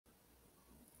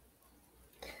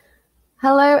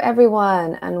Hello,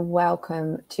 everyone, and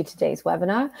welcome to today's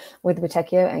webinar with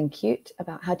Witekio and Qt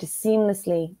about how to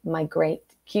seamlessly migrate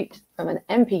Qt from an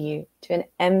MPU to an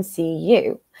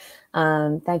MCU.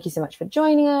 Thank you so much for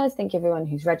joining us. Thank you, everyone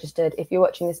who's registered. If you're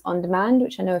watching this on demand,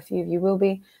 which I know a few of you will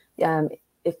be,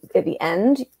 if at the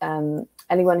end,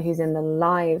 anyone who's in the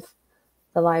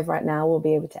live right now will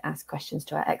be able to ask questions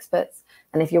to our experts.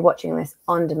 And if you're watching this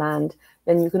on demand,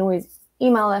 then you can always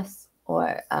email us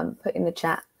or put in the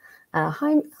chat.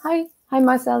 Hi,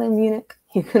 Marcel in Munich.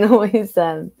 You can always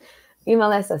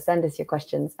email us or send us your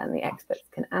questions, and the experts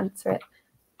can answer it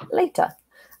later.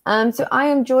 So I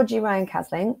am Georgie Ryan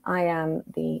Casling. I am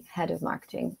the head of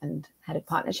marketing and head of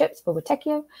partnerships for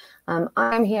Witekio.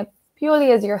 I am here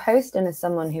purely as your host and as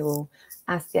someone who will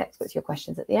ask the experts your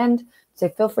questions at the end. So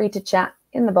feel free to chat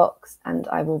in the box, and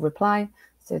I will reply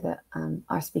so that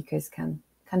our speakers can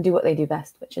do what they do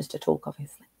best, which is to talk,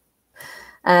 obviously.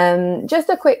 Just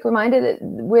a quick reminder that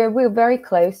we're very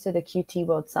close to the Qt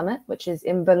World Summit, which is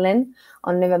in Berlin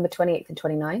on November 28th and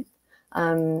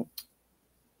 29th.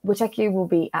 Witekio will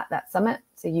be at that summit,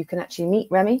 so you can actually meet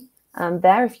Remy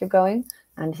there if you're going,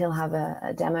 and he'll have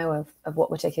a demo of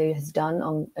what Witekio has done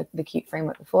on the Qt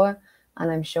framework before. And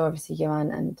I'm sure obviously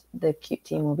Johan and the Qt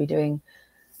team will be doing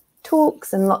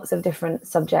talks and lots of different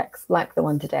subjects like the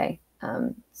one today.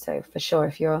 So for sure,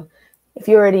 if you're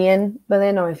already in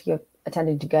Berlin or if you're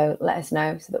attending to go, let us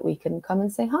know so that we can come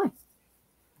and say hi.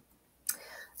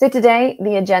 So today,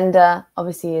 the agenda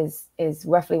obviously is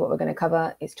roughly what we're going to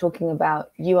cover. It's talking about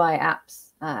UI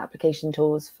apps, application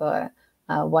tools for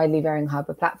widely varying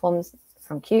hardware platforms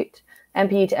from Qt,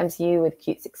 MPU to MCU with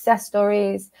Qt success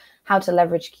stories, how to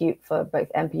leverage Qt for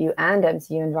both MPU and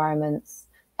MCU environments,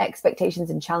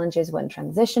 expectations and challenges when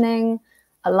transitioning,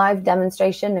 a live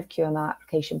demonstration of QML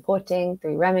application porting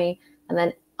through Remy, and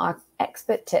then our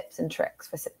expert tips and tricks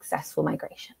for successful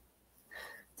migration.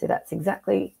 So that's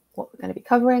exactly what we're going to be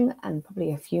covering, and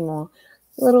probably a few more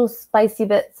little spicy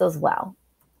bits as well.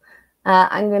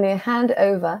 I'm going to hand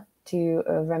over to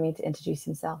Remy to introduce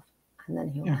himself, and then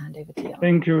he'll hand over to you.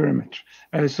 Thank you very much.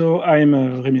 So I'm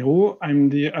Remy Roux. I'm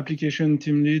the application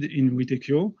team lead in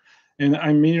Witekio. And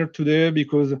I'm here today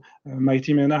because my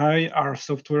team and I are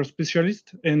software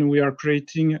specialists, and we are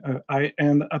creating a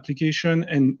high-end application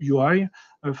and UI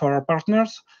for our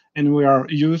partners. And we are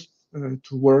used to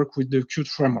work with the Qt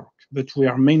framework. But we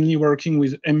are mainly working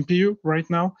with MPU right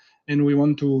now, and we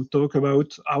want to talk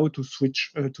about how to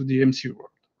switch to the MCU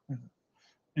world.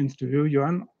 And to you,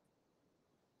 Johan.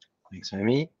 Thanks,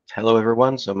 Remy. Hello,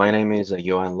 everyone. So my name is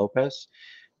Johan Lopez.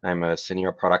 I'm a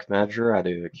senior product manager at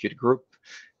the Qt Group.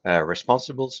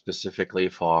 Responsible specifically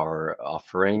for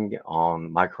offering on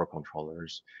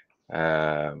microcontrollers.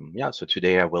 So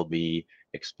today I will be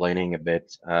explaining a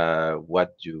bit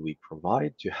what do we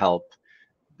provide to help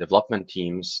development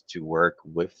teams to work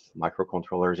with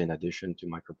microcontrollers in addition to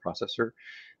microprocessor,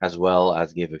 as well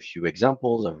as give a few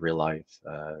examples of real life,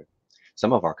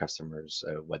 some of our customers,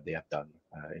 what they have done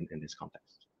in this context.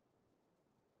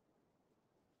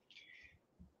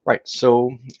 Right,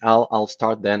 so I'll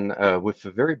start then with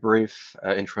a very brief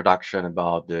introduction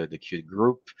about the Qt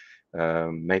Group.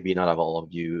 Maybe not all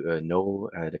of you know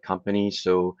the company.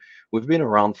 So we've been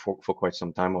around for quite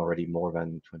some time already, more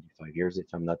than 25 years, if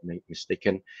I'm not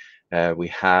mistaken. We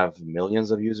have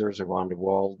millions of users around the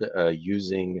world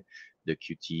using the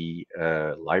Qt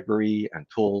library and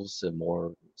tools,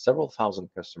 several thousand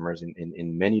customers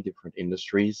in many different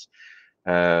industries.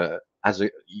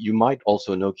 You might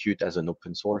also know Qt as an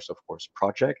open source, of course,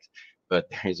 project, but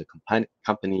there is a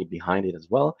company behind it as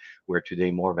well. We're today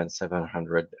more than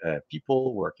 700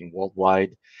 people working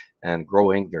worldwide and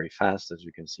growing very fast, as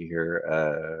you can see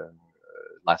here.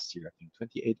 Last year, I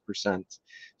think 28%.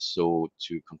 So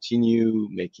to continue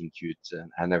making Qt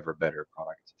an ever better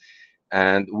product.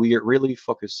 And we are really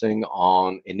focusing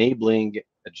on enabling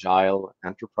agile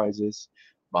enterprises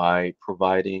by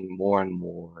providing more and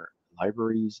more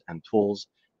libraries and tools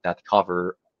that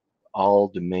cover all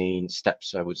the main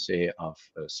steps, I would say, of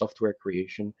software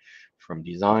creation, from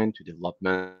design to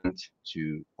development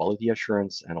to quality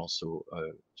assurance and also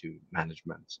to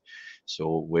management.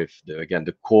 So with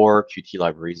the core Qt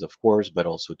libraries, of course, but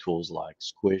also tools like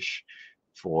Squish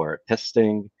for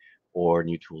testing, or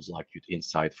new tools like Qt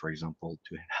Insight, for example,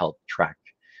 to help track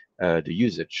the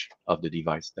usage of the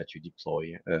device that you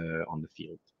deploy on the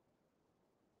field.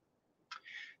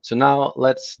 So now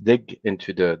let's dig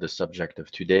into the subject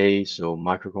of today. So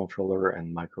microcontroller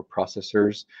and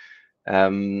microprocessors.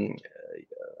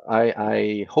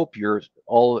 I hope you're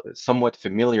all somewhat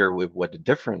familiar with what the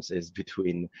difference is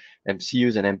between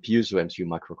MCUs and MPUs, so MCU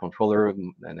microcontroller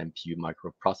and MPU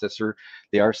microprocessor.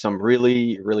 There are some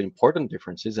really important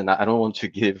differences, and I don't want to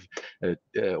give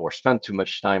or spend too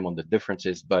much time on the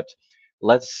differences, but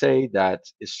let's say that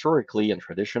historically and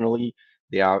traditionally,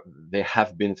 they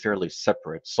have been fairly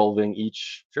separate, solving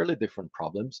each fairly different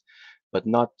problems, but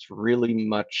not really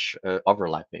much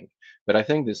overlapping. But I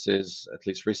think this is, at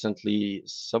least recently,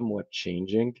 somewhat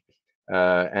changing.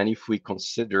 And if we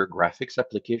consider graphics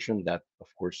application, that of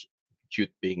course, Qt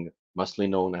being mostly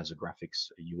known as a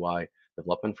graphics UI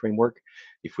development framework,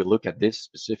 if we look at this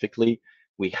specifically,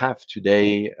 we have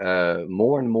today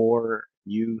more and more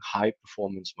new high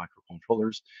performance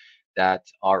microcontrollers that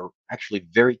are actually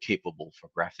very capable for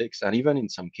graphics, and even in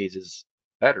some cases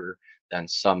better than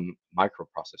some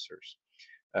microprocessors.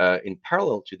 In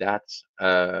parallel to that,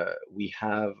 we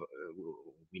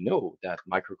know that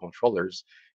microcontrollers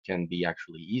can be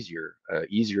actually easier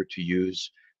to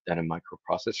use than a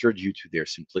microprocessor due to their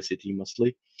simplicity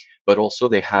mostly, but also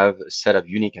they have a set of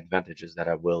unique advantages that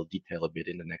I will detail a bit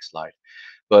in the next slide.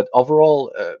 But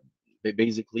overall,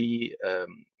 basically,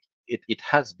 it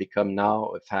has become now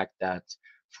a fact that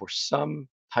for some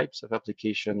types of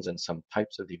applications and some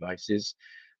types of devices,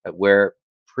 where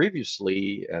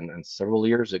previously and several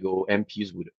years ago,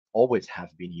 MPUs would always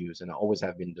have been used and always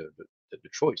have been the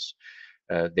choice.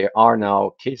 There are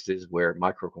now cases where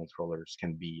microcontrollers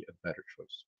can be a better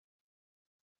choice.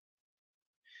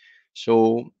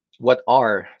 So what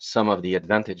are some of the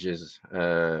advantages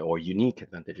or unique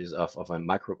advantages of a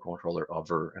microcontroller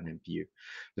over an MPU?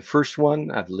 The first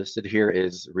one I've listed here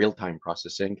is real-time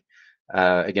processing.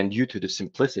 Again, due to the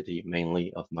simplicity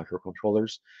mainly of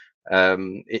microcontrollers,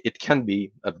 it can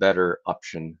be a better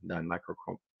option than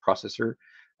microprocessor.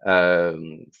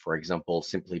 For example,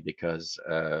 simply because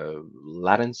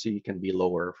latency can be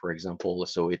lower, for example.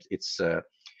 So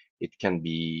it can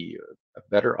be a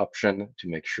better option to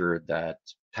make sure that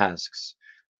tasks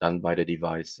done by the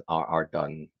device are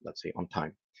done, let's say, on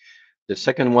time. The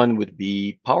second one would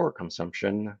be power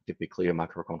consumption. Typically, a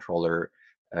microcontroller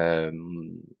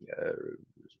um, uh,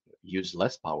 use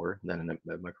less power than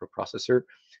a microprocessor.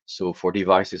 So for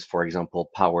devices, for example,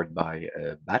 powered by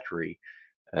a battery,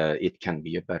 it can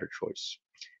be a better choice.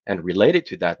 And related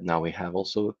to that, now we have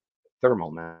also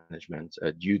thermal management.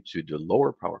 Due to the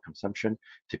lower power consumption,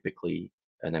 typically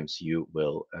an MCU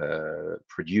will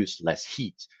produce less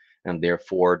heat, and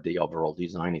therefore the overall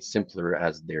design is simpler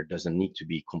as there doesn't need to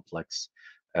be complex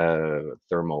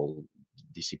thermal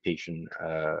dissipation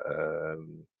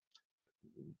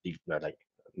like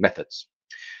methods.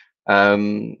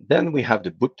 Then we have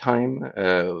the boot time,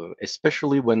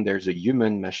 especially when there's a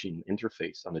human-machine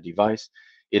interface on the device.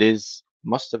 It is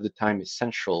most of the time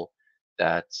essential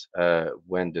that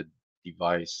when the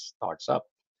device starts up,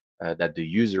 that the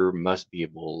user must be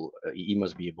able, he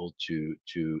must be able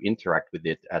to interact with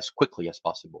it as quickly as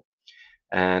possible.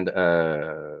 And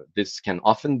this can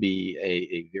often be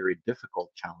a very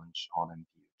difficult challenge on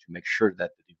MPU to make sure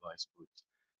that the device boots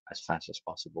as fast as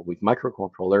possible. With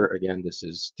microcontroller, again, this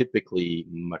is typically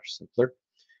much simpler.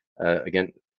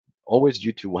 Again, always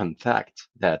due to one fact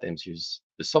that MCUs,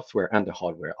 the software and the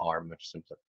hardware are much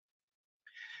simpler.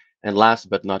 And last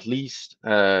but not least,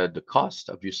 the cost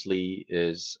obviously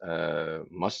is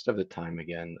most of the time,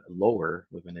 again, lower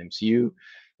with an MCU.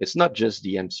 It's not just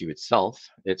the MCU itself,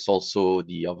 it's also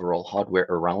the overall hardware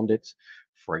around it.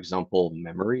 For example,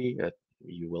 memory.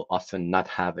 You will often not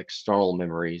have external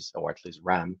memories, or at least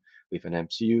RAM, with an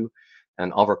MCU,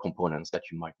 and other components that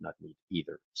you might not need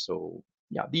either. So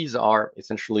yeah, these are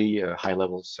essentially a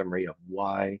high-level summary of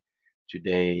why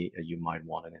today you might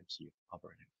want an MCU over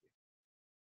an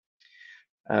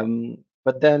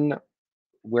but then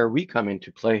where we come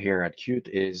into play here at Qt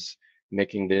is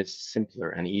making this simpler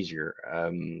and easier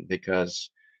because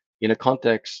in a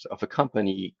context of a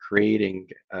company creating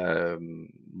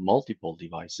multiple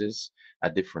devices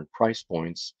at different price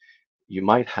points, you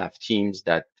might have teams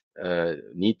that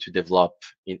need to develop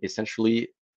in essentially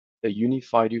a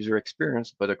unified user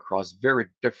experience, but across very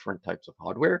different types of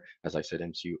hardware, as I said,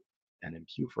 MCU and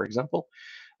MPU, for example,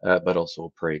 but also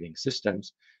operating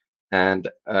systems and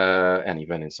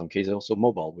even in some cases also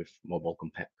mobile with mobile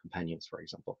companions, for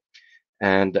example,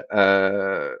 and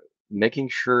making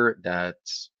sure that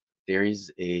there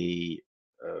is a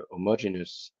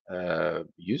homogeneous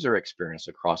user experience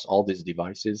across all these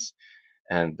devices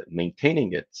and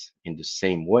maintaining it in the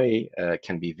same way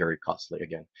can be very costly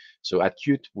again. So at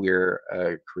Qt, we're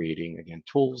creating again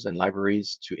tools and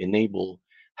libraries to enable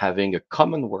having a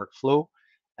common workflow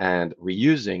and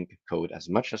reusing code as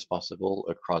much as possible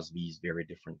across these very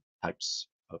different types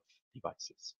of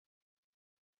devices.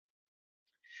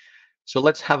 So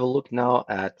let's have a look now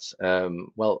at,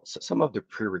 well, some of the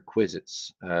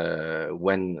prerequisites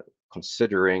when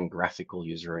considering graphical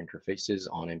user interfaces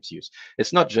on MCUs.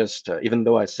 It's not just, even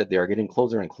though I said they are getting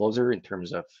closer and closer in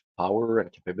terms of power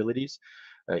and capabilities,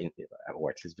 or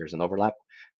at least there's an overlap,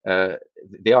 uh,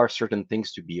 there are certain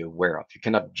things to be aware of. You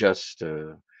cannot just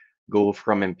go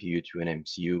from MPU to an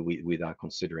MCU without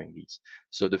considering these.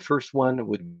 So the first one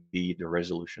would be the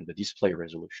resolution, the display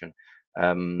resolution.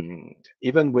 Um,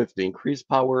 Even with the increased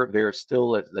power, they're still,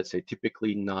 let's say,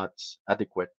 typically not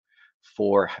adequate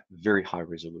for very high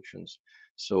resolutions.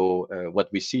 So what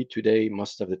we see today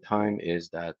most of the time is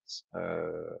that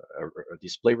a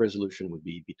display resolution would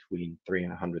be between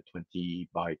 320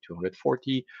 by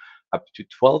 240 up to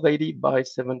 1280 by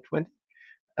 720.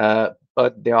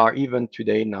 But there are even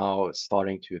today now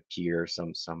starting to appear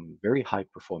some very high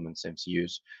performance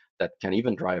MCUs that can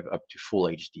even drive up to full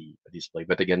HD display.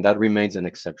 But again, that remains an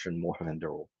exception more than the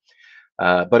rule.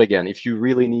 But again, if you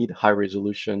really need high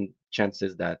resolution,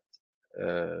 chances that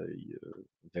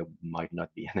there might not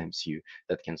be an MCU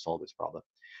that can solve this problem.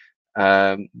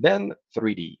 Then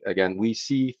 3D. Again, we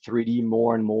see 3D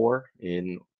more and more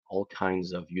in all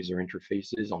kinds of user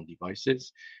interfaces on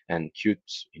devices, and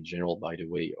Qt in general, by the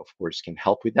way, of course, can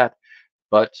help with that.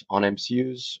 But on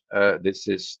MCUs, this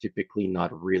is typically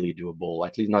not really doable,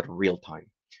 at least not real time.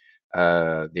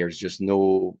 There's just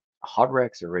no hardware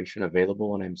acceleration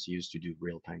available on MCUs to do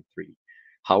real-time 3D.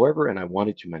 However, and I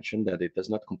wanted to mention that it does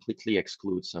not completely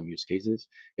exclude some use cases.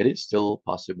 It is still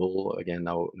possible, again,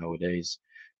 nowadays,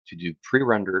 to do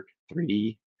pre-rendered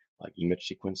 3D, like image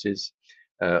sequences,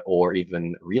 or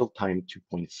even real-time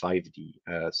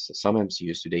 2.5D. Some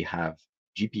MCUs today have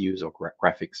GPUs or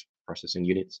graphics processing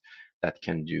units that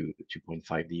can do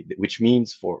 2.5D, which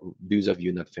means for those of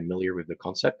you not familiar with the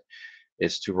concept,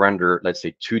 is to render, let's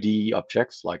say, 2D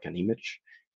objects like an image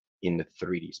in the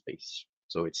 3D space.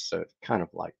 So it's kind of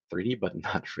like 3D, but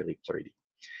not really 3D.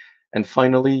 And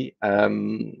finally,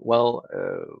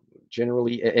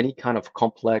 generally, any kind of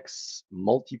complex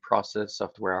multi-process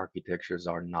software architectures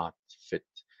are not fit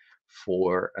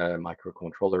for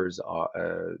microcontrollers,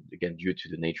 again, due to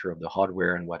the nature of the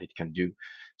hardware and what it can do.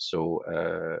 So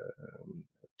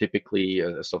typically,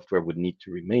 a software would need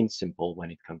to remain simple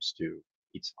when it comes to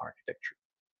its architecture.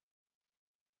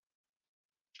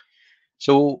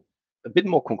 So a bit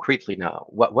more concretely now,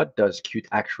 what does Qt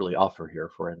actually offer here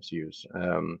for MCUs?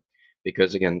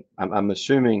 Because again, I'm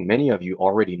assuming many of you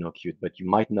already know Qt, but you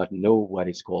might not know what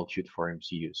is called Qt for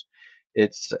MCUs.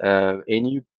 It's a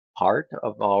new part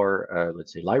of our,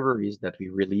 let's say, libraries that we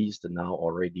released now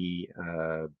already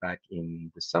back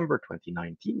in December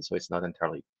 2019. So it's not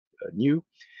entirely new.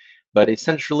 But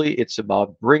essentially, it's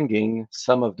about bringing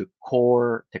some of the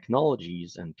core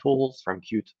technologies and tools from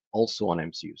Qt also on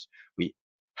MCUs. We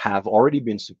have already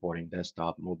been supporting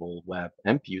desktop, mobile, web,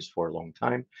 MPUs for a long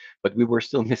time, but we were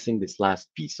still missing this last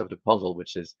piece of the puzzle,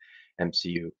 which is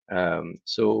MCU.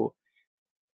 So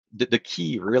the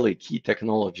key, really key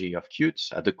technology of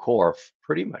Qt at the core of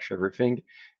pretty much everything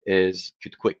is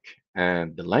Qt Quick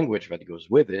and the language that goes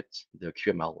with it, the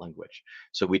QML language.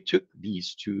 So we took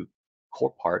these two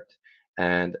core parts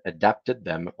and adapted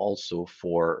them also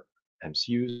for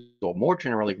MCUs or more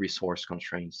generally resource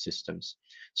constrained systems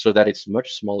so that it's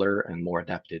much smaller and more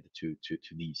adapted to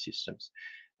these systems.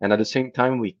 And at the same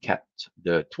time, we kept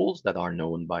the tools that are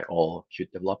known by all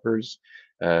Qt developers,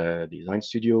 Design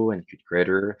Studio and Qt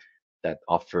Creator, that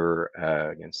offer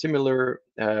again similar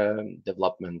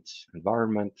development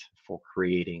environment for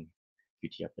creating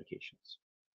Qt applications.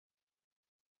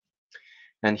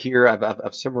 And here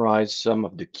I've summarized some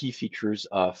of the key features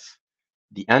of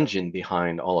the engine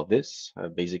behind all of this,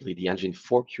 basically the engine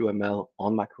for QML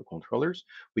on microcontrollers.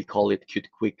 We call it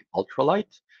Qt Quick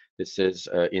Ultralight. This is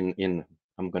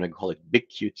I'm going to call it Big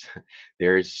Qt.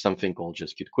 There is something called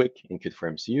just Qt Quick in Qt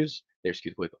for MCUs. There's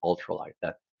Qt Quick Ultralight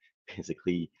that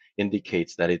basically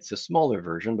indicates that it's a smaller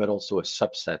version, but also a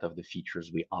subset of the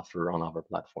features we offer on other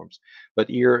platforms. But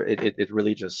here, it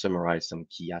really just summarized some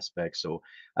key aspects. So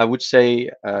I would say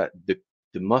the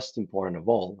most important of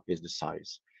all is the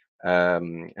size.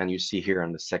 And you see here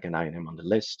on the second item on the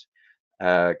list,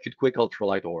 Qt Quick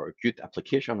Ultralight or a Qt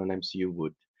application on MCU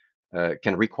would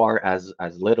can require as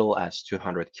little as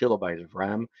 200 kilobytes of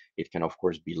RAM. It can, of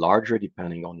course, be larger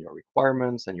depending on your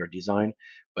requirements and your design,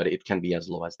 but it can be as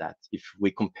low as that. If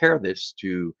we compare this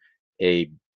to a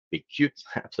big Qt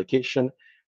application,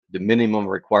 the minimum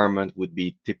requirement would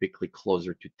be typically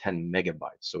closer to 10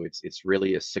 megabytes. So it's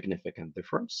really a significant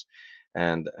difference.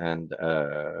 And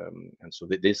so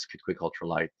this Qt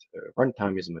Ultralight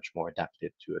runtime is much more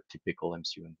adapted to a typical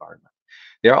MCU environment.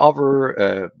 There are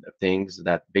other things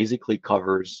that basically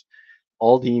covers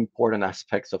all the important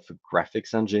aspects of a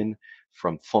graphics engine,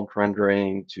 from font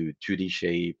rendering to 2D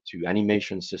shape to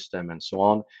animation system and so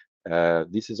on.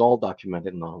 This is all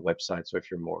documented on our website. So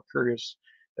if you're more curious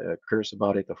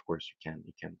about it, of course you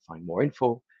can find more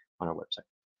info on our website.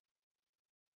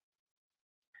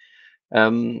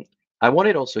 Um, I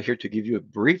wanted also here to give you a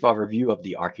brief overview of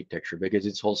the architecture, because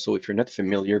it's also, if you're not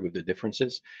familiar with the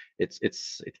differences,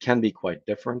 it can be quite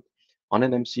different. On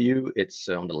an MCU, it's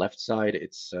on the left side,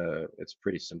 it's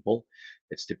pretty simple.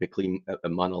 It's typically a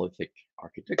monolithic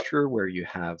architecture where you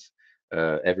have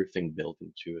everything built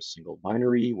into a single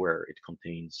binary, where it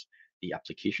contains the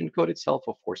application code itself,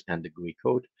 of course, and the GUI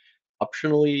code.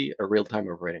 Optionally, a real-time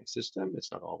operating system.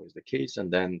 It's not always the case,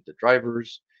 and then the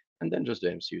drivers, and then just the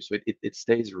MCU. So it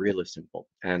stays really simple.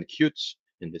 And Qt,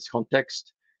 in this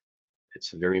context,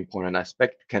 it's a very important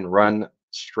aspect, can run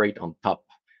straight on top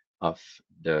of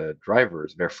the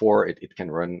drivers. Therefore, it can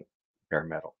run bare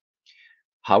metal.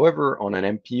 However, on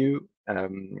an MPU,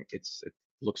 it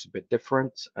looks a bit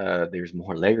different. There's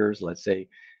more layers, let's say,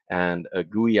 and a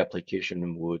GUI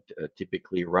application would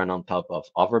typically run on top of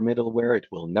other middleware. It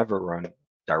will never run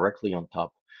directly on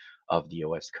top of the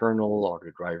OS kernel or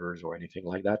the drivers or anything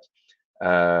like that.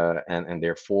 And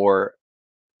therefore,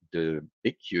 the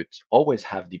big Qt always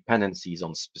have dependencies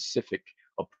on specific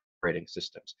operating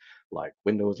systems, like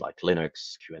Windows, like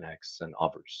Linux, QNX, and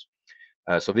others.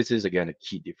 So this is again a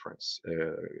key difference.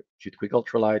 Qt Quick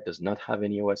Ultralight does not have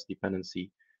any OS dependency,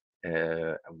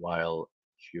 while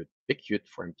Big Qt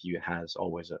for MPU has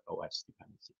always an OS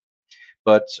dependency.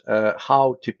 But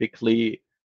how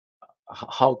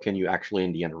can you actually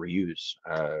in the end reuse,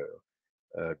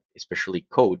 especially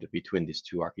code between these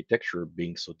two architecture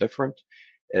being so different?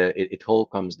 It all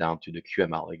comes down to the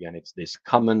QML. Again, it's this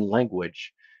common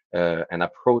language and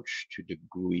approach to the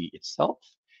GUI itself.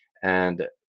 And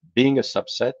being a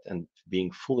subset and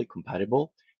being fully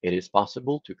compatible, it is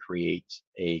possible to create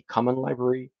a common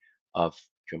library of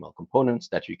QML components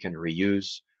that you can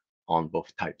reuse on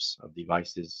both types of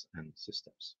devices and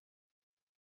systems.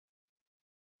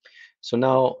 So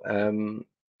now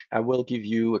I will give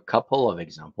you a couple of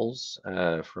examples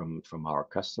from our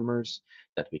customers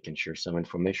that we can share some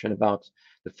information about.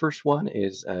 The first one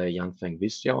is Yanfeng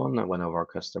Vision, one of our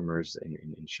customers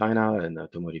in China, an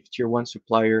automotive tier one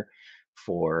supplier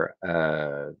for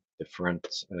different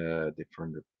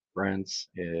brands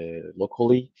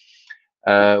locally.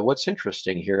 What's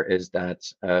interesting here is that,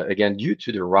 again, due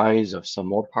to the rise of some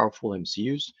more powerful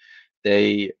MCUs,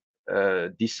 they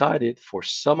decided for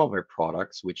some of their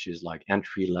products, which is like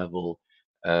entry-level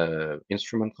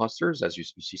instrument clusters, as you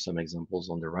see some examples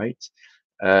on the right,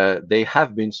 they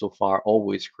have been so far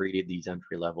always created these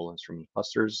entry-level instrument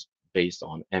clusters based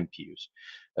on MPUs,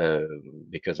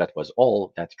 because that was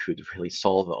all that could really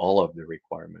solve all of the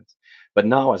requirements. But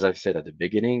now, as I said at the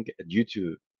beginning, due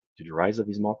to the rise of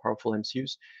these more powerful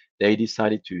MCUs, they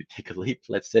decided to take a leap,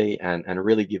 let's say, and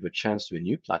really give a chance to a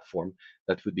new platform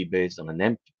that would be based on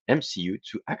an MCU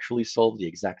to actually solve the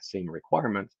exact same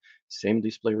requirement, same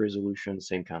display resolution,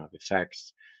 same kind of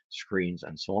effects, screens,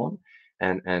 and so on,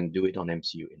 and do it on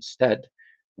MCU instead,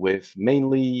 with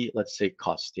mainly, let's say,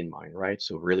 cost in mind, right?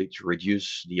 So really to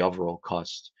reduce the overall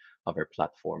cost of our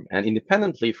platform. And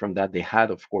independently from that, they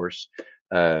had, of course,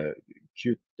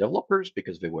 Qt developers,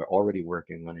 because they were already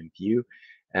working on MPU,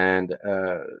 and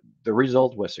the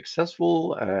result was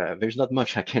successful. There's not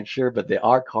much I can share, but there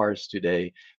are cars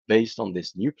today based on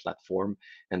this new platform,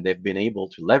 and they've been able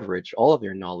to leverage all of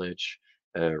their knowledge,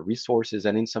 resources,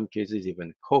 and in some cases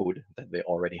even code that they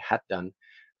already had done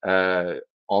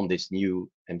on this new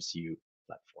MCU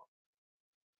platform.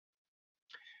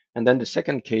 And then the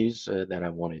second case that I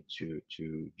wanted to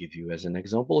give you as an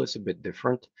example is a bit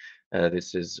different.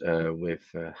 This is with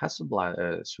Hasselblad,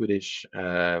 a Swedish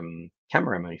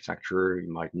camera manufacturer.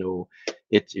 You might know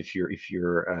it if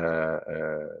you're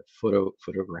a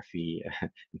photography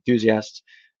enthusiast.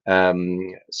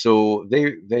 So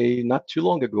they not too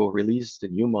long ago released a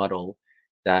new model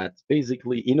that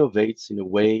basically innovates in a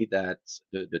way that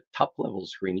the top level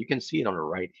screen, you can see it on the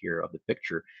right here of the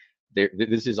picture.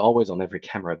 This is always on every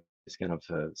camera, this kind of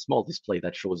small display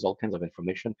that shows all kinds of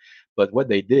information. But what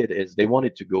they did is they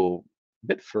wanted to go a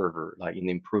bit further, like in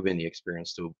improving the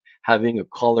experience, to having a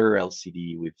color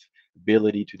LCD with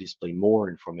ability to display more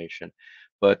information.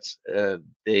 But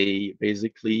they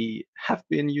basically have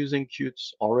been using Qt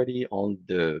already on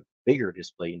the bigger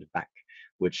display in the back,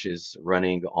 which is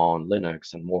running on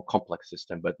Linux and more complex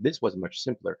system. But this was much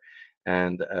simpler,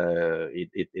 and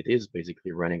it is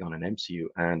basically running on an MCU.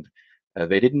 And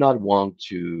they did not want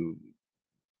to,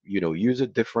 use a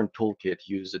different toolkit,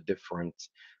 use a different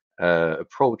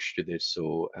approach to this.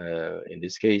 So in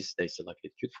this case, they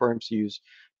selected Qt for MCUs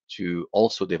to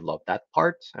also develop that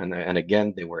part, and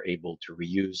again, they were able to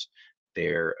reuse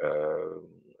their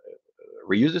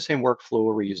reuse the same workflow,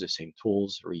 reuse the same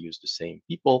tools, reuse the same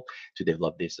people to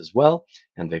develop this as well.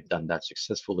 And they've done that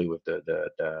successfully with the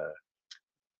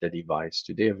device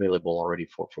today, available already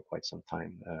for quite some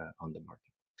time on the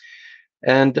market.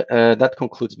 And that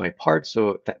concludes my part.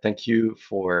 So thank you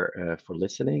for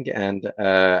listening. And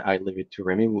I leave it to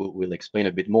Remy, who will explain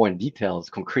a bit more in details,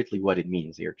 concretely what it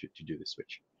means here to do the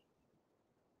switch.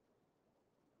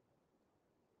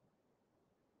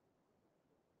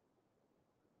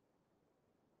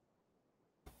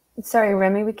 Sorry,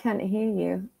 Remy, we can't hear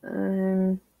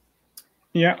you.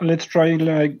 Yeah, let's try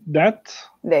like that.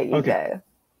 There you go.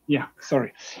 Yeah,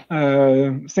 sorry.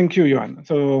 Thank you, Johan.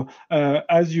 So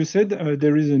as you said,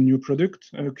 there is a new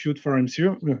product, Qt for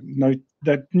MCU. Not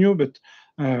that new, but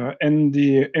and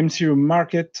the MCU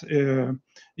market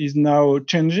is now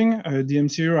changing. The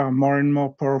MCU are more and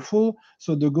more powerful.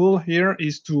 So the goal here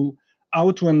is to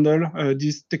out-handle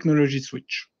this technology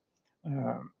switch.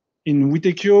 In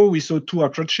Witekio, we saw two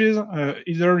approaches.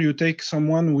 Either you take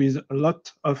someone with a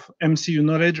lot of MCU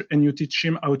knowledge and you teach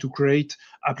him how to create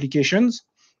applications,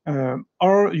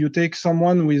 or you take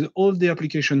someone with all the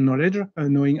application knowledge,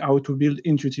 knowing how to build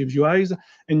intuitive UIs,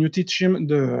 and you teach him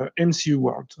the MCU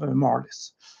world, more or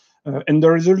less. And the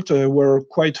results were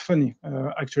quite funny.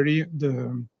 Actually,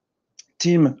 the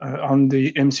team on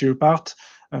the MCU part,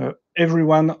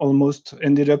 everyone almost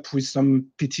ended up with some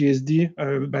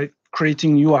PTSD by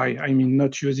creating UI. I mean,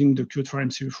 not using the Qt for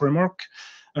MCU framework,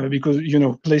 because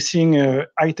placing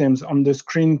items on the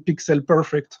screen pixel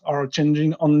perfect, or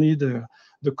changing only the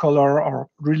color, or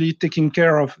really taking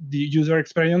care of the user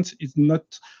experience is not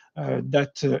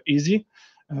that easy.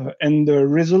 And the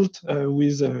result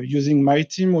with using my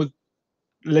team was,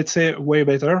 let's say, way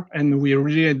better, and we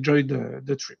really enjoyed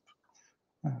the trip.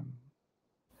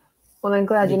 Well, I'm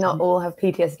glad you not all have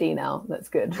PTSD now. That's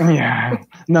good. Yeah,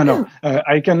 no.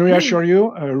 I can reassure you,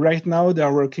 right now they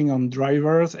are working on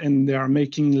drivers and they are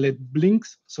making LED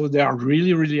blinks, so they are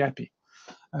really, really happy.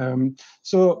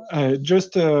 So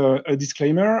just a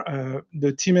disclaimer,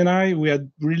 the team and I, we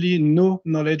had really no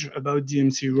knowledge about the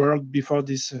MCU world before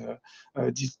this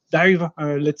dive,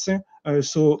 let's say.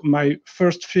 So my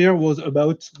first fear was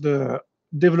about the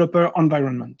developer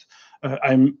environment.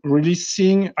 I was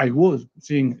seeing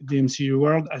the MCU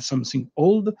world as something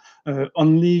old,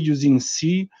 only using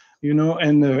C,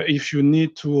 and if you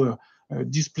need to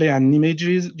display an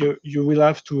images, you will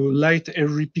have to light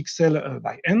every pixel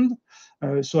by hand.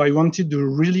 So I wanted to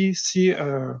really see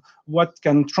what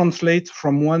can translate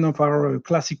from one of our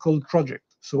classical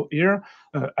projects. So here,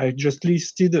 I just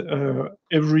listed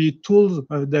every tool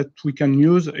that we can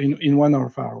use in one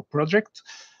of our projects.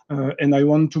 And I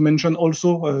want to mention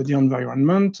also the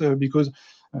environment, because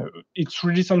it's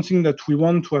really something that we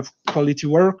want to have quality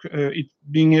work, it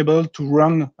being able to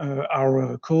run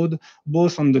our code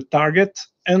both on the target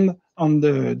and on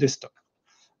the desktop.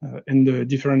 And the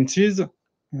differences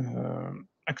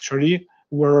actually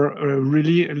were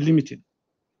really limited.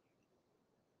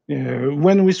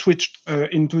 When we switched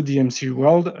into the MCU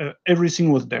world,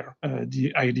 everything was there.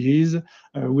 The IDEs,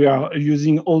 we are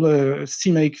using all the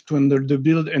CMake to handle the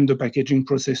build and the packaging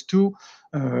process too.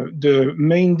 The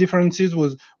main differences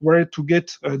was where to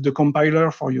get the compiler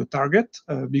for your target,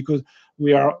 because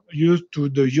we are used to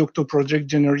the Yocto project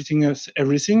generating us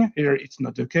everything. Here it's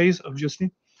not the case,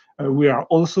 obviously. We are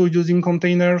also using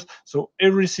containers, so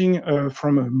everything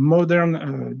from a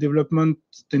modern development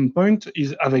standpoint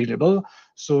is available.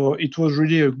 So it was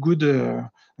really a good.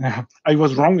 I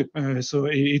was wrong, so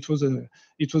it was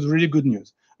really good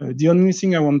news. The only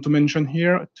thing I want to mention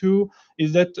here too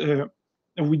is that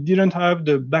we didn't have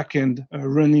the backend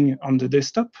running on the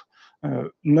desktop.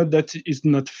 Not that it's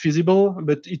not feasible,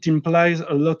 but it implies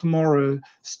a lot more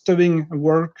stubbing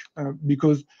work,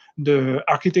 because the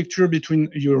architecture between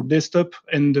your desktop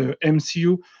and the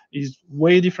MCU is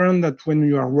way different than when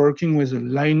you are working with a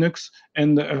Linux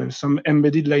and some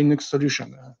embedded Linux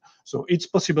solution. So it's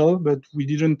possible, but we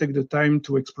didn't take the time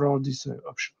to explore this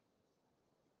option.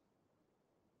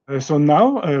 So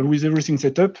now, with everything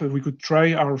set up, we could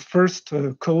try our first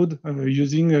code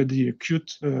using the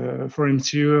Qt for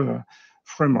MCU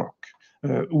framework.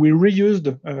 We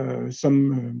reused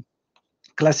some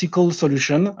classical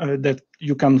solution that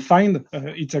you can find.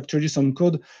 It's actually some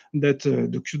code that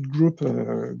the Qt Group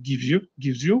gives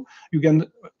you. You can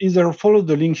either follow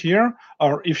the link here,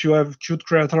 or if you have Qt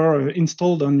Creator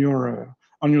installed on your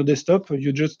desktop,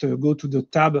 you just go to the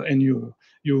tab and you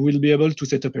will be able to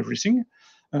set up everything.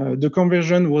 The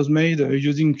conversion was made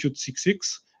using Qt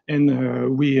 6.6, and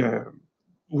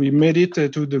we made it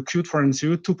to the Qt for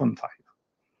MCU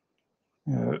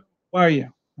 2.5. Why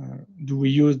do we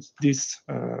use this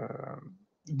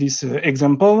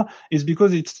example? Is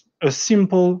because it's a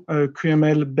simple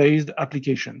QML-based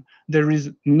application. There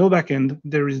is no backend,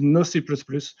 there is no C++,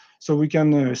 so we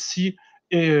can see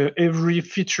every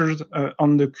feature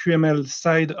on the QML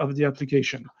side of the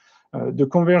application. The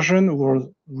conversion was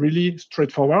really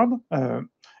straightforward.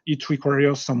 It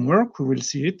requires some work. We will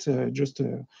see it just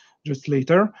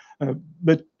later,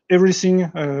 but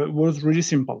everything was really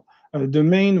simple. The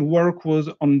main work was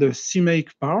on the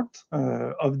CMake part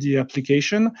of the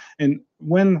application, and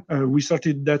when we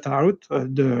sorted that out,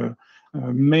 the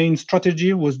main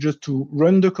strategy was just to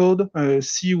run the code,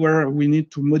 see where we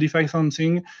need to modify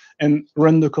something, and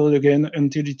run the code again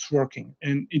until it's working.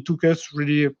 And it took us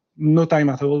really no time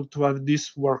at all to have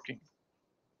this working.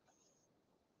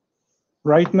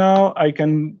 Right now, I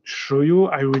can show you,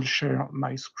 I will share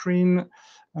my screen,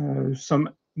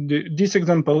 this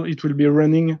example, it will be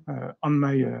running on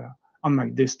my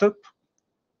desktop.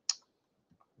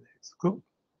 Let's go.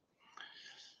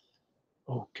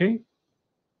 Okay.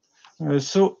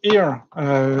 So here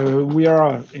we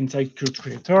are inside Qt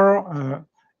Creator.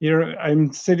 Here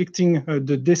I'm selecting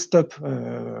the desktop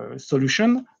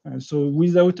solution. So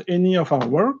without any of our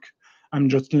work, I'm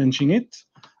just launching it.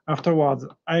 Afterwards,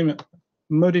 I'm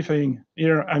modifying.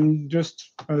 Here I'm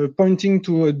just pointing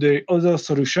to the other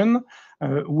solution.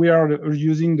 We are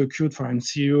using the Qt for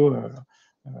MCU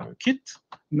kit.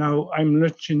 Now I'm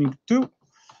launching it too.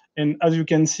 And as you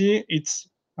can see, it's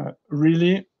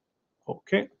really,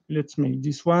 okay, let's make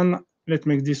this one. Let's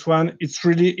make this one. It's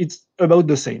about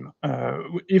the same.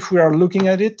 If we are looking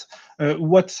at it,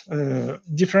 what's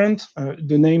different?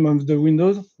 The name of the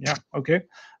windows. Yeah, okay.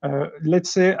 Let's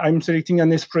say I'm selecting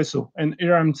an espresso, and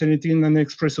here I'm selecting an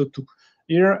espresso too.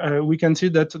 Here we can see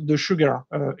that the sugar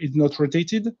is not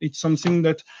rotated. It's something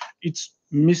that it's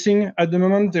missing at the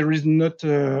moment. There is not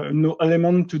no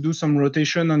element to do some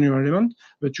rotation on your element,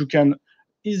 but you can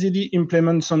easily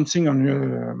implement something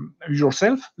on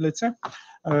yourself, let's say.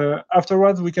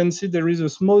 Afterwards, we can see there is a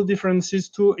small differences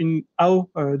too in how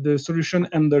the solution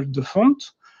handled the font,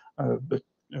 but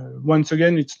once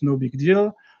again, it's no big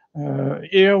deal.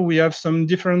 Here we have some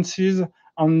differences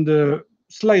on the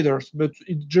sliders, but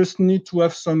it just need to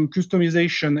have some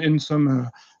customization and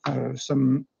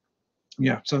some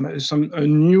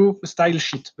new style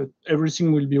sheet, but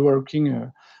everything will be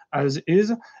working as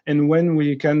is. And when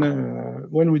we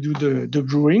do the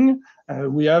drawing,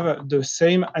 we have the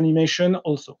same animation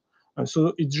also.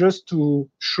 So it's just to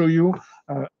show you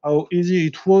how easy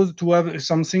it was to have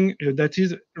something that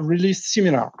is really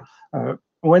similar.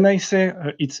 When I say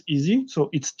it's easy, so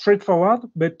it's straightforward,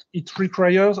 but it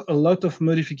requires a lot of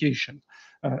modification.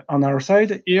 On our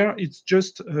side here, it's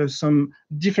just some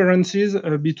differences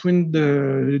between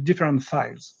the different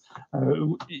files.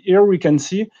 Here we can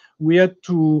see we had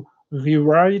to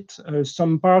rewrite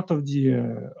some part of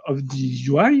the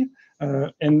UI,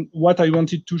 and what I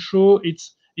wanted to show,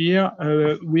 it's here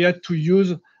we had to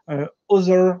use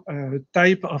other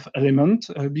type of element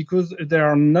because they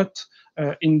are not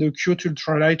in the Qt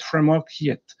Ultralight framework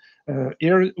yet.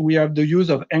 Here we have the use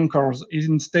of anchors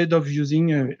instead of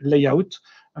using layout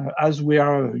as we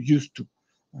are used to.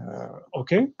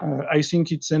 Okay, I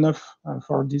think it's enough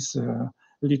for this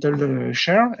little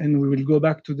share, and we will go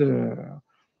back to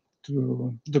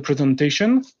the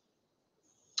presentation.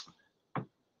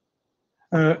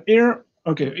 Here,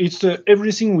 okay, it's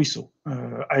everything we saw.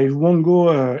 I won't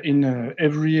go in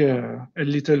every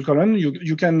little column.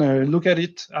 You can look at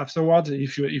it afterwards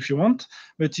if you want,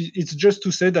 but it's just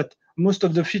to say that most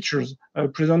of the features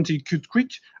presented in Qt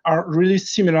Quick are really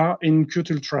similar in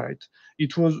Qt Ultralight.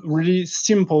 It was really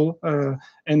simple,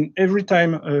 and every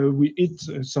time we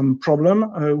hit some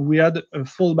problem, we had a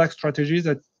fallback strategy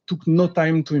that took no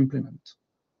time to implement.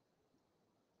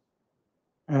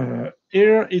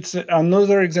 Here, it's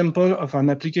another example of an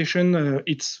application.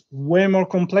 It's way more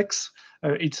complex.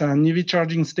 It's an EV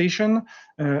charging station,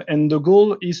 and the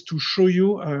goal is to show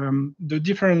you the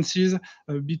differences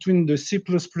between the C++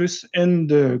 and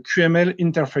the QML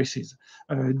interfaces.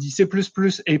 The C++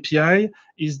 API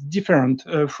is different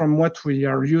from what we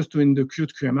are used to in the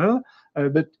Qt QML,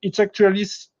 but it's actually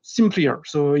simpler,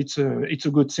 so it's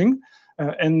a good thing.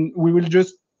 And we will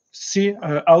just see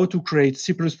how to create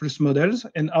C++ models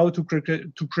and how to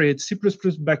create C++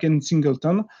 backend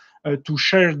singleton to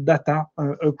share data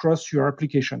across your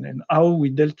application, and how we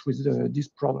dealt with this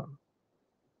problem.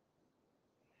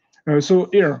 So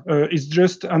here is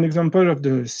just an example of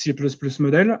the C++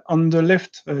 model. On the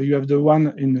left, you have the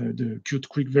one in the Qt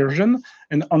Quick version,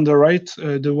 and on the right,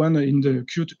 the one in the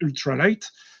Qt Ultralight.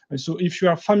 So if you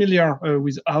are familiar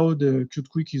with how the Qt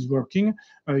Quick is working,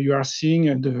 you are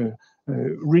seeing the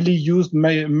really used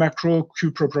macro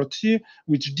Q property,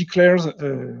 which declares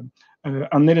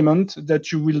an element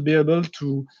that you will be able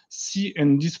to see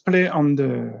and display on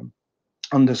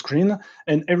the screen,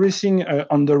 and everything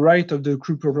on the right of the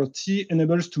Q property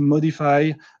enables to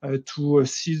modify, to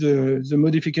see the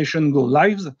modification go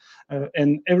live,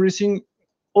 and everything.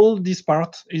 All this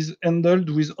part is handled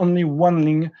with only one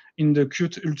line in the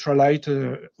Qt Ultralight,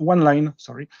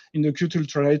 in the Qt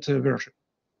Ultralight version.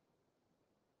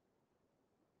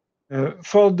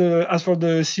 As for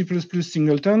the C++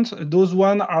 singletons, those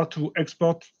one are to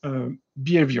export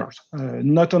behaviors,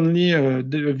 not only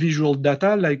the visual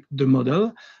data like the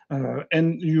model,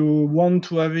 and you want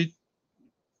to have it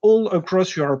all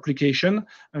across your application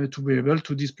to be able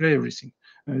to display everything.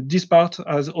 This part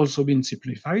has also been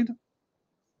simplified.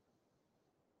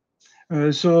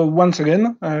 So once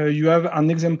again, you have an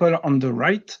example on the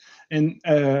right, and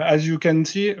as you can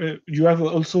see, you have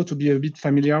also to be a bit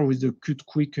familiar with the Qt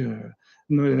Quick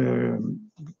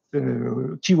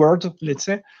keyword, let's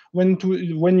say. When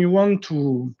you want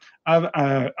to have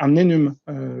an enum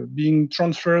being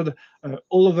transferred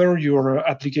all over your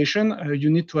application, you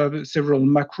need to have several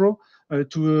macro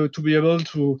to be able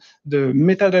to, the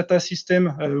metadata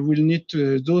system will need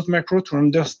those macro to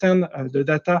understand the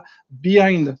data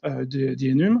behind the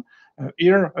enum.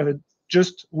 Here,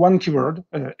 just one keyword,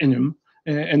 enum,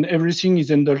 and everything is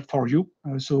handled for you.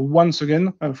 So once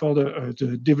again, for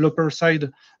the developer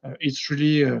side, it's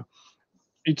really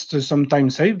it's some time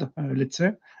saved, let's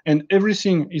say, and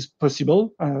everything is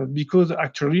possible because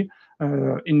actually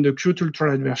in the Qt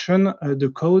Ultralight version,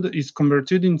 the code is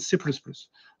converted in C++.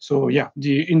 So yeah,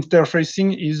 the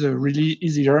interfacing is really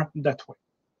easier that way.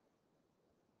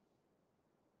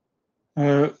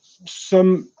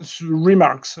 Some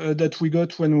remarks that we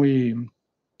got when we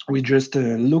just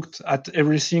looked at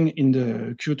everything in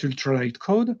the Qt Ultralight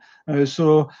code.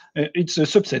 So it's a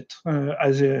subset,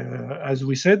 as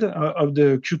we said, of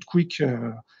the Qt Quick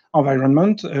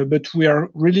environment, but we are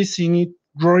really seeing it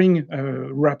growing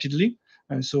rapidly.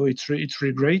 So it's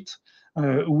really great.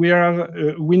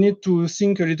 We need to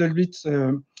think a little bit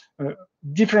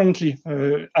differently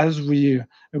as we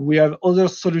have other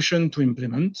solutions to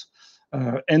implement.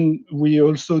 And we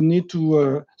also need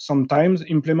to sometimes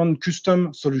implement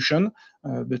custom solution,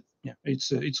 but yeah,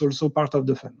 it's also part of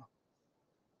the fun.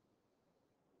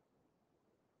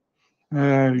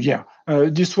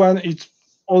 This one, it's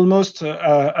almost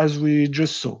as we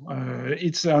just saw.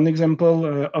 It's an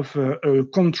example of a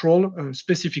control,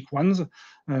 specific ones.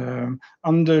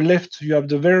 On the left, you have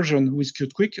the version with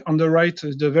Qt Quick. On the right,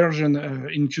 the version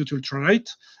in Qt Ultralight,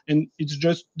 and it's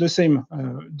just the same.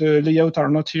 The layout are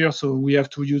not here, so we have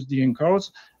to use the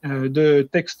anchors. The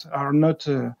text are not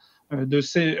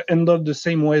handled the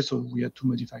same way, so we had to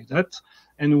modify that.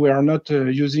 And we are not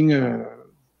using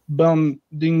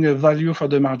bounding value for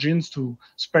the margins to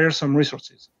spare some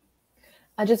resources.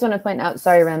 I just want to point out,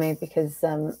 sorry, Remy, because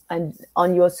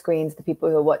on your screens, the people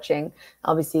who are watching,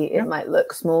 obviously it might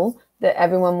look small, that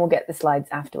everyone will get the slides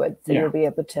afterwards. So you'll be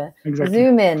able to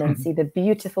zoom in and see the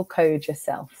beautiful code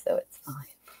yourself. So it's fine.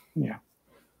 Yeah.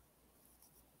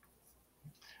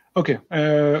 Okay.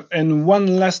 And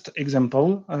one last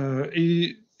example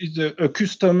is a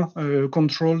custom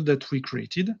control that we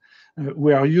created.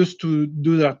 We are used to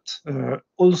do that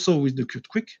also with the Qt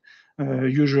Quick.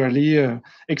 Usually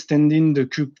extending the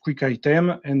Qt Quick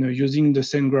item and using the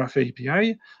SendGraph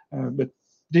API, but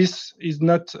this is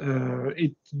not,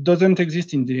 it doesn't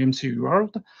exist in the MCU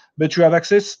world, but you have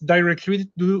access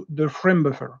directly to the frame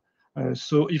buffer.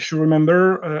 So if you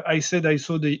remember, I said I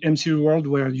saw the MCU world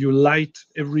where you light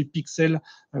every pixel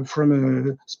from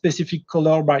a specific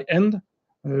color by hand.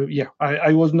 Yeah,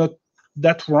 I was not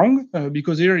that wrong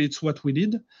because here it's what we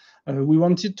did. We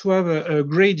wanted to have a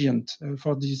gradient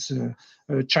for this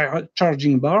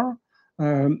charging bar.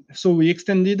 So we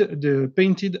extended the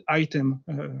painted item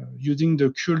using the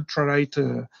Qt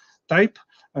Ultralight type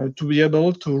to be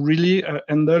able to really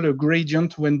handle a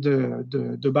gradient when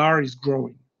the bar is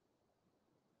growing.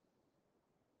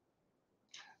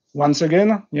 once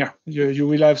again, yeah, you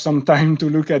will have some time to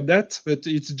look at that, but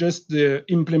it's just the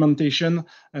implementation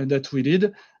that we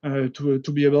did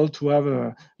to be able to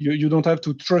have, you don't have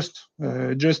to trust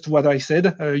just what I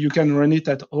said. You can run it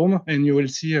at home and you will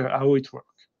see how it works.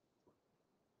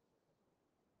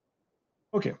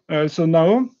 Okay, so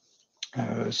now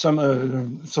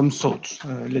some thoughts,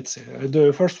 let's say.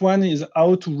 The first one is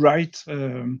how to write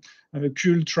Qt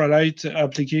Ultralight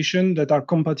application that are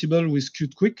compatible with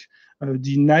Qt Quick.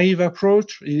 The naive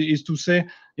approach is to say,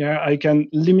 yeah, I can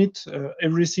limit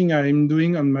everything I'm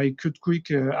doing on my Qt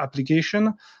Quick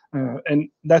application. And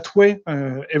that way,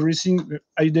 everything,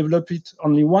 I develop it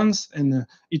only once and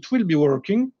it will be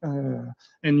working.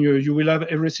 And you will have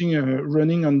everything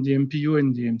running on the MPU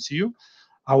and the MCU.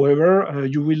 However,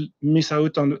 you will miss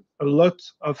out on a lot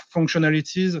of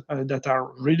functionalities that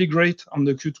are really great on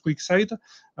the Qt Quick side.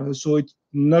 So it's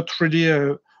not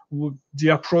really the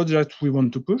approach that we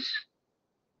want to push.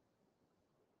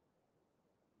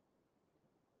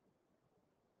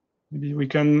 Maybe we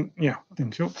can, yeah,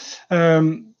 thank you.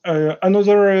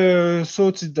 Another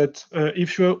thought is that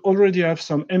if you already have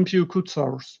some MPU code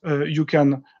source, you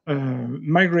can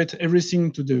migrate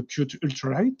everything to the Qt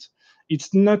Ultralight.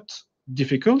 It's not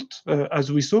difficult,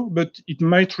 as we saw, but it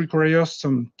might require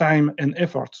some time and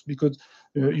effort because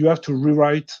you have to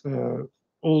rewrite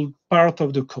all part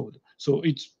of the code. So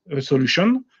it's a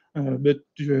solution, but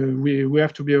we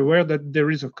have to be aware that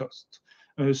there is a cost.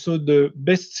 So the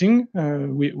best thing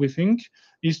we think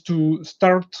is to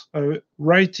start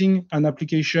writing an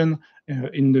application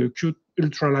in the Qt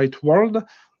Ultralight world.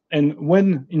 And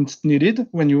when it's needed,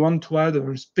 when you want to add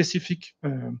a specific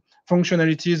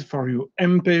functionalities for your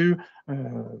MPU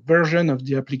version of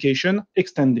the application,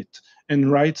 extend it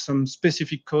and write some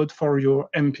specific code for your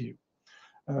MPU.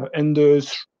 And the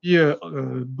three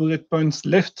bullet points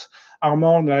left are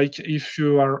more like if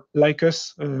you are like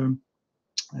us,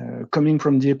 coming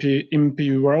from the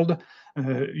MPU world,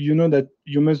 you know that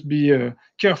you must be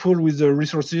careful with the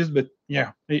resources, but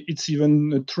yeah, it's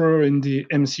even true in the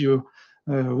MCU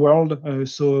world.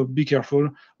 So be careful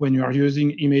when you are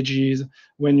using images,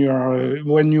 when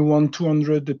you want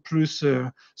 200 plus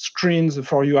screens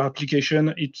for your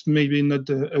application, it's maybe not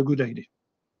a good idea.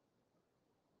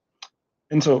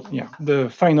 And so, yeah, the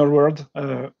final word,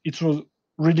 it was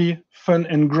really fun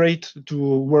and great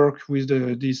to work with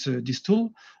this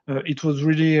tool. It was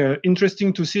really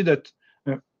interesting to see that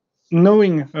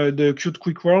knowing the Qt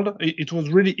Quick world, it was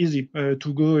really easy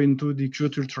to go into the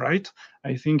Qt Ultralight.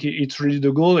 I think it's really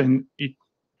the goal, and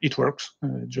it works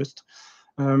just.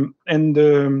 And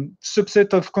the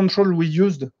subset of control we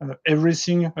used,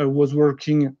 everything was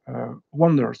working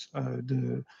wonders.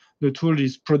 The tool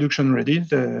is production ready.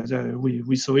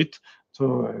 We saw it.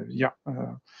 So yeah,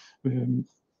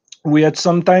 we had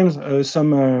sometimes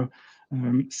some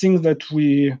things that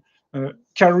we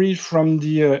carry from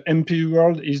the MPU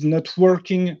world is not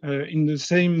working in the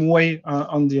same way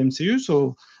on the MCU.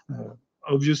 So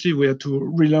obviously we had to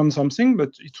relearn something,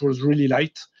 but it was really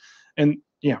light. And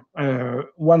yeah,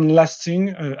 one last thing,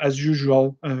 as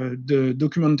usual, the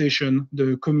documentation,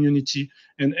 the community,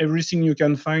 and everything you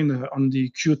can find on the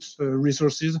Qt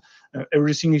resources,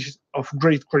 everything is of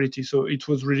great quality. So it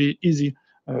was really easy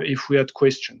if we had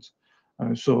questions.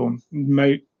 So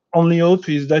my only hope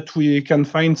is that we can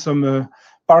find some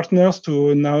partners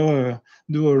to now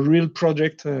do a real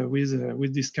project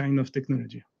with this kind of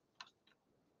technology.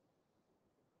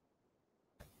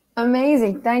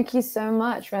 Amazing. Thank you so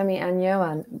much, Remy and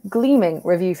Johan. Gleaming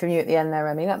review from you at the end there,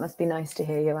 Remy. That must be nice to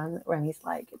hear, Johan. Remy's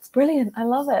like, it's brilliant. I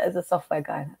love it as a software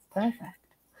guy. That's perfect.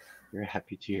 You're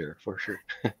happy to hear, for sure.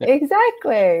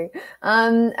 Exactly.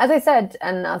 As I said,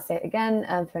 and I'll say it again,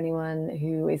 for anyone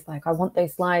who is like, I want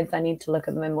those slides, I need to look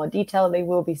at them in more detail, they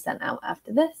will be sent out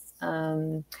after this.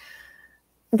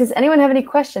 Does anyone have any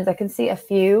questions? I can see a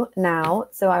few now,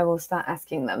 so I will start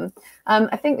asking them.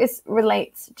 I think this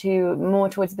relates to more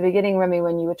towards the beginning, Remy,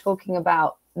 when you were talking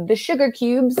about the sugar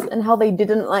cubes and how they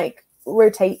didn't like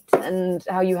rotate and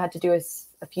how you had to do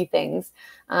a few things.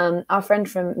 Our friend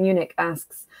from Munich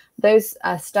asks, those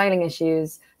styling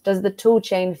issues, does the tool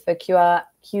chain for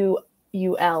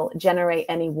QUL generate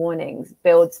any warnings,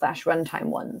 build/runtime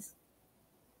ones?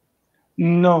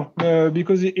 No,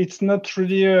 because it's not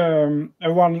really a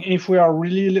warning. If we are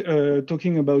really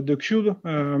talking about the cube,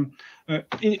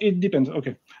 it depends.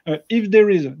 Okay, if there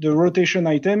is the rotation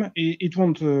item, it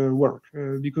won't work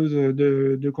because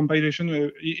the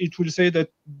compilation it will say that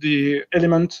the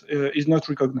element is not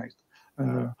recognized.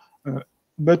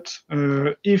 But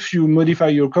if you modify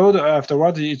your code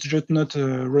afterwards, it's just not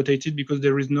rotated because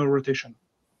there is no rotation.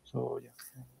 So yeah.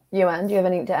 Johan, do you have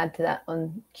anything to add to that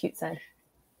on Qt side?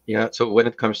 Yeah, so when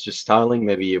it comes to styling,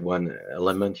 maybe one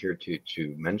element here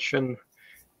to mention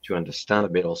to understand a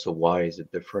bit also why is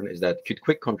it different is that Qt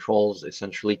Quick Controls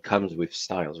essentially comes with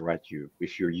styles, right?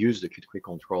 If you use the Qt Quick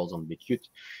Controls on Qt,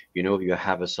 you know you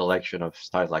have a selection of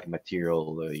styles like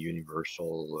material,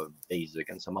 universal, basic,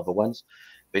 and some other ones.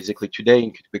 Basically, today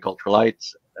in Qt Quick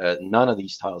Ultralight, none of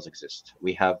these styles exist.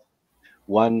 We have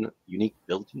one unique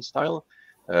built-in style,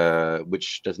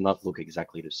 which does not look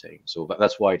exactly the same. So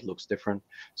that's why it looks different.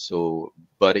 So,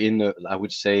 but in I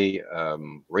would say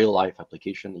real life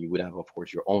application, you would have, of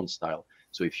course, your own style.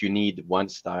 So if you need one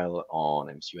style on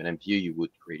MCU and MPU, you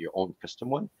would create your own custom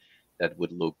one that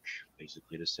would look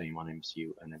basically the same on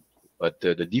MCU and MPU. But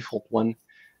the default one,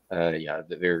 yeah,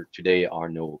 there today are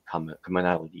no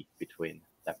commonality between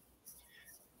them.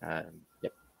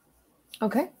 Yep.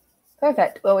 Okay,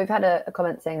 perfect. Well, we've had a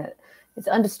comment saying that it's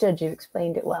understood, you've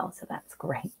explained it well, so that's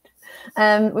great.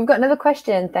 We've got another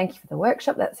question. Thank you for the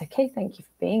workshop. That's okay. Thank you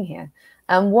for being here.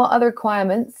 What are the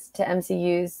requirements to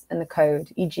MCUs and the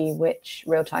code, e.g. which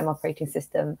real-time operating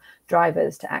system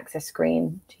drivers to access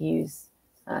screen to use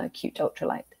Qt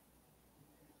Ultralight?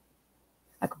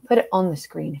 I can put it on the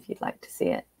screen if you'd like to see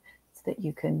it so that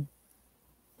you can,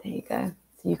 there you go.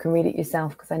 So you can read it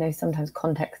yourself, because I know sometimes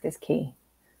context is key.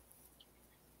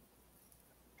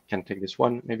 Can take this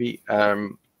one maybe.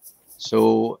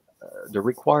 The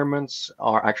requirements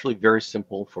are actually very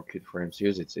simple for Qt for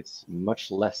MCUs. It's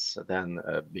much less than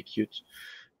Qt.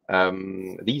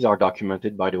 These are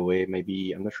documented, by the way.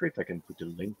 Maybe I'm not sure if I can put a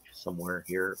link somewhere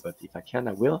here, but if I can,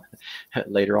 I will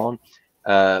later on.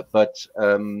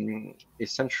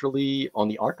 Essentially, on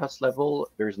the RTOS level,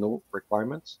 there's no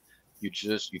requirements. You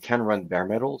can run bare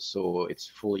metal, so it's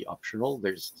fully optional.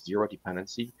 There's zero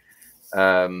dependency.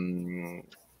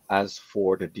 As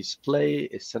for the display,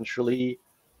 essentially,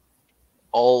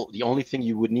 the only thing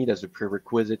you would need as a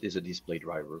prerequisite is a display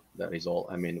driver. That is all.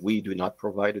 I mean, we do not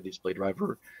provide a display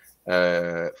driver.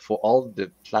 For all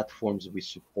the platforms we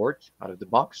support out of the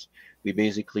box, we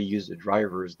basically use the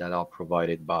drivers that are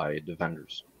provided by the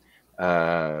vendors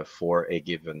for a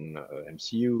given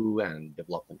MCU and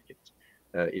development kit.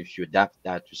 If you adapt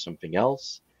that to something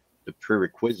else, the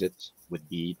prerequisite would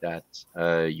be that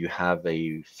you have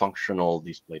a functional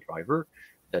display driver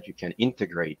that you can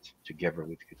integrate together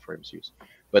with Qt for MCUs.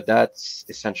 But that's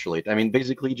essentially it. I mean,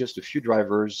 basically just a few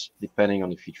drivers depending on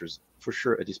the features. For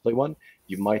sure, a display one,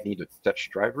 you might need a touch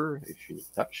driver if you need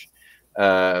touch.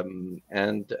 I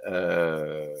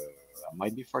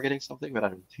might be forgetting something, but I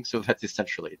don't think so. That's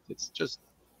essentially it. It's just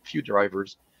a few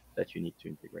drivers that you need to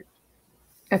integrate.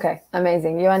 Okay,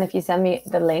 amazing. Johan, if you send me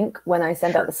the link, when I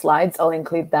send out the slides, I'll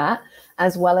include that,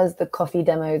 as well as the coffee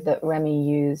demo that Remy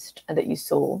used, that you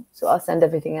saw. So I'll send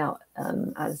everything out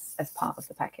as part of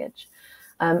the package.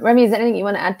 Remy, is there anything you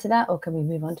want to add to that, or can we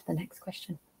move on to the next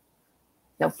question?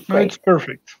 No, great. It's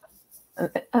perfect.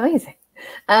 Amazing.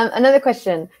 Another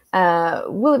question.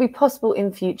 Will it be possible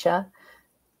in future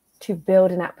to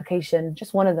build an application,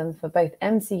 just one of them, for both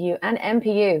MCU and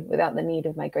MPU without the need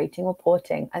of migrating or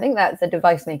porting? I think that's a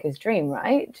device maker's dream,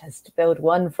 right? Just to build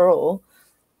one for all.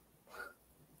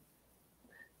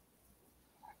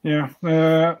 Yeah,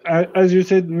 as you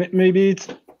said, maybe it's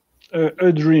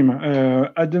a dream.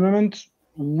 At the moment,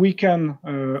 we can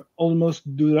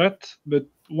almost do that, but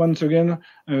once again,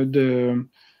 the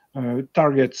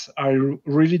targets are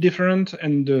really different,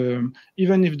 and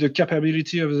even if the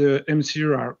capability of the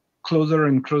MCU are closer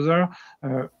and closer,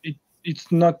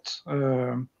 it's not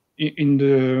in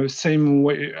the same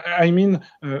way. I mean,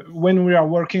 when we are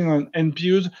working on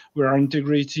NPUs, we are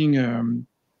integrating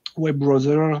web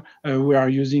browser, we are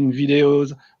using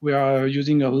videos, we are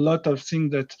using a lot of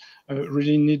things that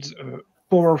really needs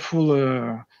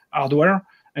powerful hardware,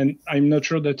 and I'm not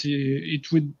sure that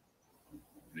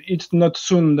it's not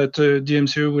soon that the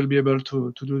MCU will be able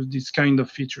to do this kind of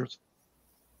features.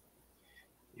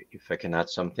 If I can add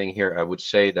something here, I would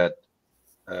say that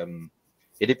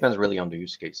it depends really on the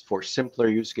use case. For simpler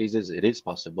use cases, it is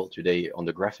possible today on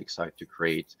the graphic side to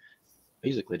create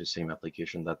basically the same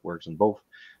application that works on both.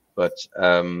 But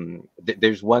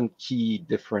there's one key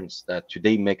difference that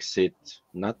today makes it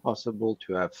not possible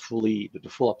to have the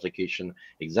full application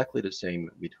exactly the same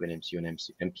between MCU and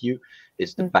MPU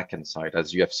is the backend side.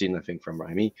 As you have seen, I think, from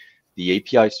Remy, the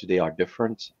APIs today are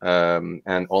different.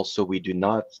 And also we do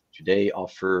not today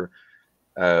offer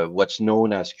what's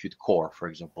known as Qt Core, for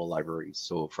example, libraries.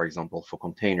 So for example, for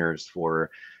containers,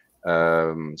 for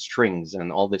strings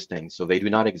and all these things. So they do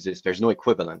not exist. There's no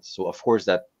equivalent. So of course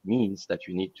that means that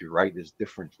you need to write this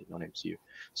differently on MCU.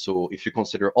 So if you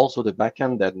consider also the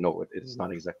backend, then no, it is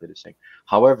not exactly the same.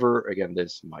 However, again,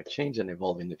 this might change and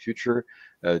evolve in the future.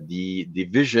 The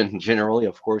vision generally,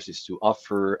 of course, is to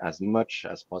offer as much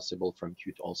as possible from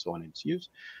Qt also on MCUs,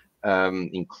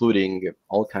 including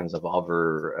all kinds of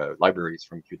other libraries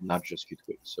from Qt, not just Qt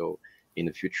Quick. So in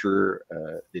the future,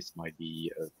 this might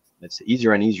be let's say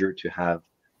easier and easier to have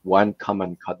one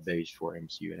common code base for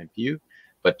MCU and MPU,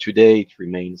 but today it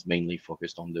remains mainly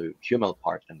focused on the QML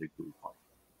part and the GUI part.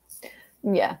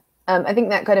 Yeah, I think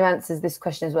that kind of answers this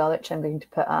question as well, which I'm going to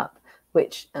put up,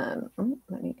 which,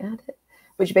 let me add it,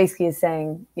 which basically is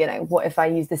saying, you know, what if I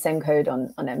use the same code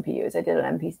on MPU as I did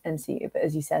on MCU, but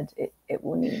as you said, it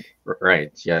will need.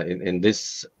 Right, yeah, in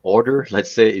this order,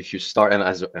 let's say if you start, and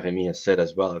as Remy has said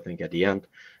as well, I think at the end,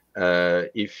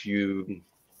 if you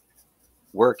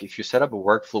set up a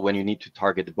workflow when you need to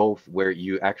target both, where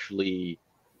you actually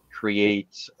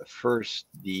create first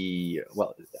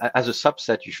as a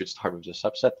subset, you should start with the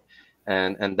subset,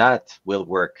 and that will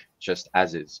work just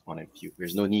as is on MPU.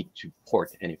 There's no need to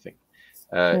port anything.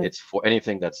 It's for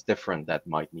anything that's different that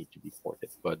might need to be ported.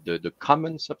 But the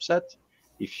common subset,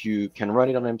 if you can run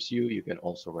it on MCU, you can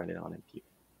also run it on MPU.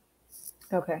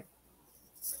 Okay,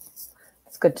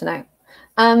 that's good to know.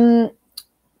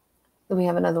 We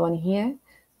have another one here.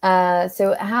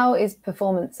 So how is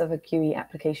performance of a QE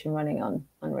application running on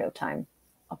real-time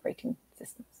operating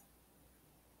systems?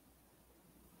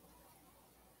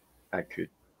 I could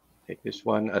take this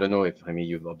one. I don't know if, I mean,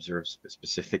 you've observed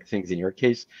specific things in your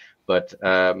case, but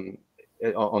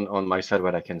on my side,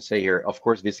 what I can say here, of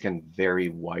course, this can vary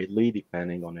widely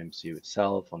depending on MCU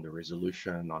itself, on the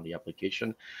resolution, on the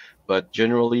application. But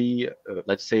generally,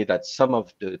 let's say that some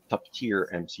of the top tier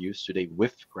MCUs today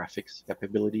with graphics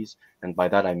capabilities, and by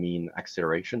that I mean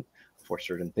acceleration for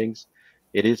certain things,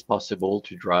 it is possible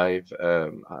to drive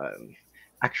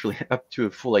actually up to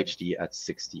full HD at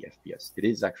 60 FPS. It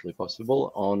is actually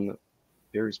possible on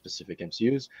very specific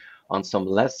MCUs. On some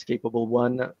less capable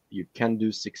one, you can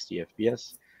do 60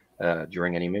 FPS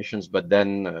during animations, but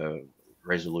then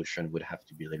resolution would have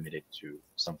to be limited to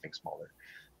something smaller.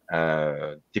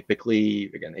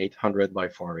 Typically, again, 800 by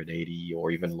 480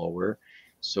 or even lower.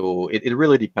 So it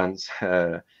really depends.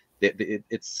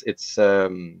 It's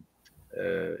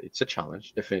a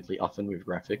challenge, definitely. Often with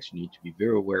graphics, you need to be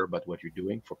very aware about what you're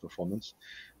doing for performance.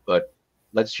 But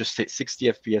let's just say 60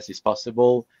 FPS is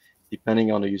possible,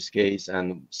 depending on the use case,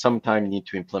 and sometimes you need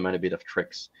to implement a bit of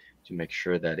tricks to make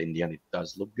sure that in the end it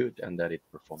does look good and that it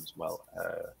performs well.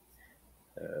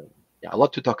 Yeah, a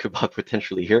lot to talk about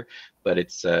potentially here, but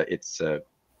it's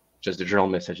just the general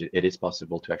message. It is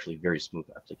possible to actually very smooth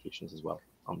applications as well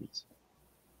on these.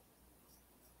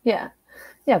 Yeah,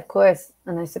 of course.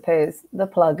 And I suppose the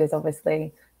plug is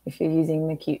obviously if you're using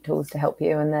the Qt tools to help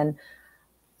you, and then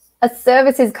a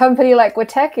services company like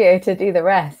Witekio to do the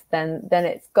rest, then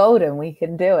it's golden. We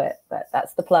can do it, but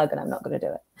that's the plug, and I'm not going to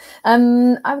do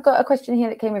it. I've got a question here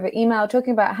that came over email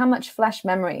talking about how much flash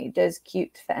memory does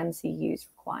Qt for MCUs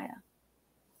require?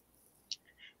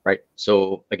 Right.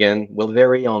 So again, will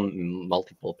vary on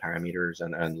multiple parameters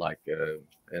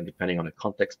and depending on the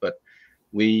context, but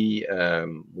we've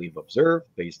observed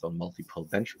based on multiple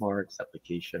benchmarks,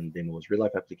 application demos, real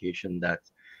life application, that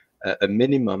a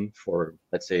minimum for,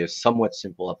 let's say, a somewhat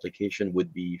simple application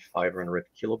would be 500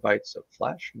 kilobytes of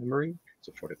flash memory,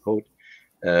 so for the code.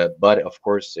 But of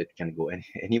course, it can go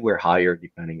anywhere higher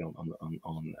depending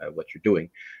on what you're doing.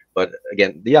 But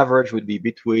again, the average would be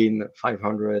between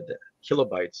 500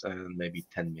 kilobytes and maybe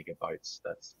 10 megabytes.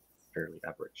 That's fairly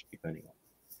average depending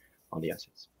on the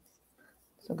assets.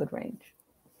 It's a good range.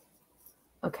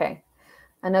 Okay,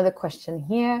 another question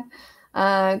here.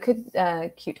 Could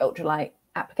Qt Ultralight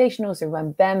application also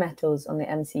run bare metals on the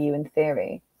MCU in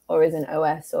theory, or is an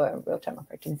OS or a real-time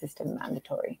operating system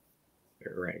mandatory?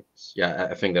 Right. Yeah,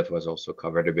 I think that was also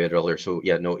covered a bit earlier. So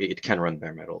yeah, no, it can run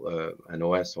bare metal. An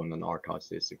OS on an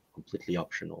RTOS is completely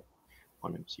optional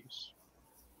on MCUs.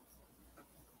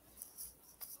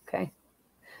 Okay.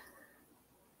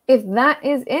 If that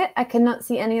is it, I cannot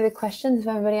see any other questions. If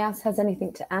anybody else has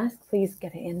anything to ask, please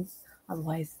get it in.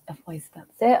 Otherwise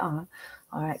that's it.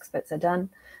 Our experts are done.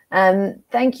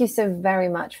 Thank you so very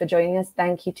much for joining us.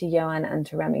 Thank you to Johan and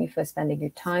to Remy for spending your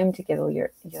time to give all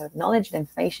your knowledge and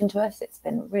information to us. It's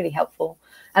been really helpful.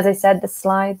 As I said, the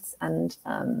slides and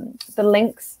the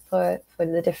links for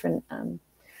the different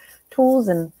tools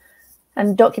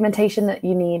and documentation that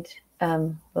you need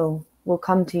will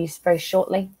come to you very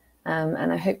shortly.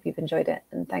 And I hope you've enjoyed it.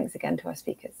 And thanks again to our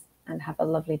speakers, and have a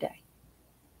lovely day.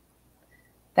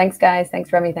 Thanks, guys.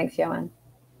 Thanks, Remy. Thanks, Johan.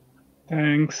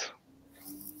 Thanks.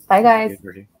 Bye, guys.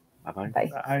 Bye-bye. Bye.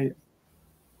 Bye.